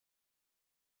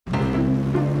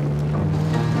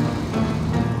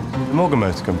Morgan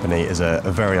Motor Company is a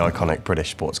very iconic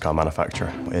British sports car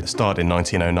manufacturer. It started in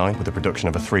 1909 with the production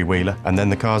of a three-wheeler, and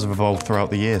then the cars have evolved throughout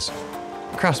the years.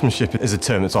 Craftsmanship is a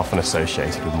term that's often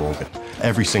associated with Morgan.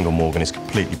 Every single Morgan is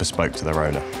completely bespoke to their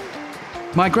owner.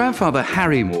 My grandfather,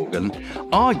 Harry Morgan,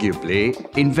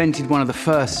 arguably invented one of the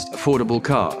first affordable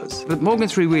cars. The Morgan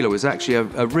three-wheeler was actually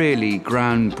a really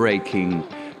groundbreaking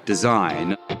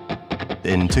design.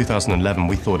 In 2011,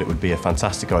 we thought it would be a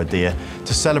fantastic idea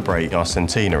to celebrate our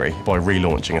centenary by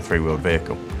relaunching a three-wheeled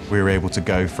vehicle. We were able to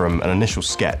go from an initial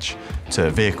sketch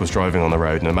to vehicles driving on the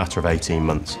road in a matter of 18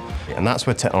 months. And that's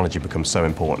where technology becomes so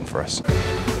important for us.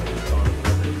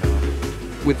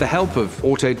 With the help of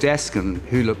Autodesk and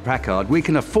Hewlett-Packard, we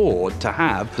can afford to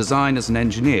have designers and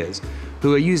engineers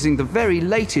who are using the very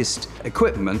latest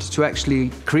equipment to actually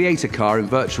create a car in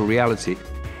virtual reality.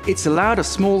 It's allowed a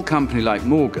small company like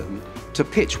Morgan to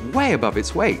pitch way above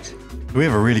its weight. We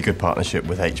have a really good partnership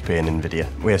with HP and NVIDIA.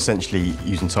 We essentially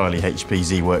use entirely HP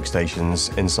Z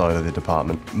workstations inside of the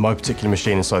department. My particular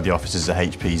machine inside the office is a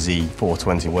HP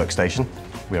Z420 workstation.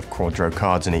 We have Quadro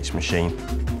cards in each machine.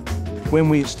 When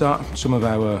we start some of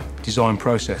our design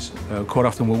process, quite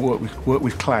often we'll work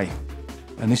with clay.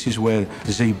 And this is where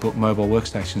the ZBook mobile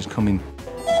workstations come in.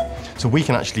 So we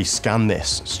can actually scan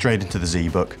this straight into the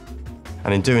ZBook.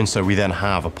 And in doing so, we then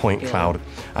have a point cloud,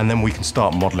 and then we can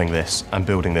start modelling this and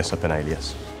building this up in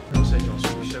Alias.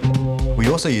 We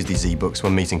also use these ZBooks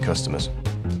when meeting customers.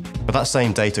 But that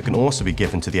same data can also be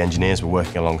given to the engineers we're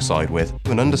working alongside with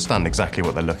and understand exactly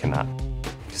what they're looking at.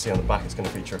 You can see on the back it's going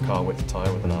to feature a car width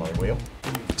tyre with an alloy wheel.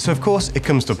 So of course it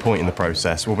comes to a point in the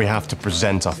process where we have to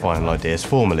present our final ideas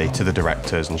formally to the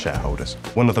directors and shareholders.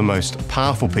 One of the most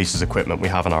powerful pieces of equipment we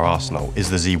have in our arsenal is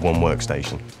the Z1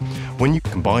 workstation. When you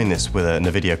combine this with a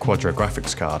NVIDIA Quadro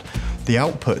graphics card, the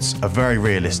outputs are very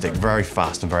realistic, very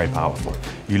fast and very powerful.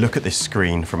 You look at this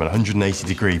screen from an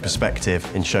 180-degree perspective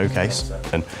in Showcase,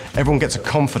 and everyone gets a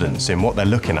confidence in what they're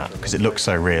looking at because it looks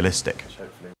so realistic.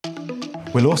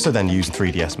 We'll also then use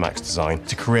 3ds Max Design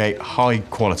to create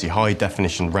high-quality,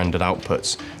 high-definition rendered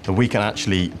outputs that we can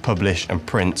actually publish and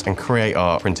print and create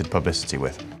our printed publicity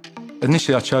with.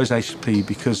 Initially I chose HP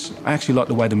because I actually liked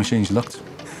the way the machines looked.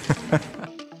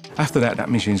 After that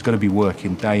machine's got to be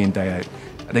working day in, day out.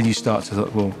 And then you start to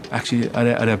think, well, actually,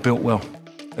 are they built well?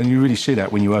 And you really see that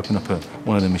when you open up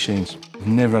one of the machines. I've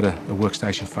never had a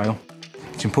workstation fail.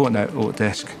 It's important that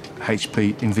Autodesk,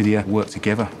 HP, NVIDIA work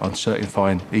together on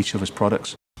certifying each other's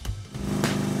products.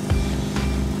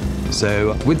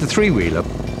 So with the three-wheeler,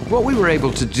 what we were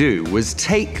able to do was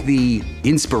take the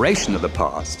inspiration of the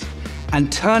past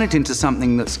and turn it into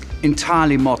something that's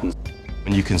entirely modern.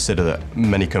 When you consider that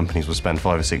many companies will spend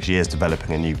 5 or 6 years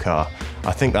developing a new car,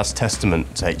 I think that's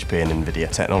testament to HP and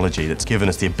NVIDIA technology that's given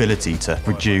us the ability to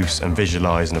produce and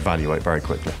visualize and evaluate very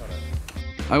quickly.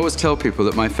 I always tell people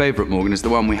that my favourite Morgan is the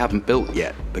one we haven't built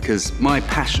yet, because my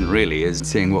passion really is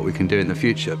seeing what we can do in the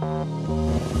future.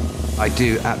 I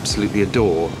do absolutely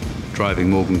adore driving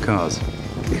Morgan cars.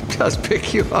 It does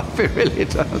pick you up, it really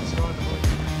does.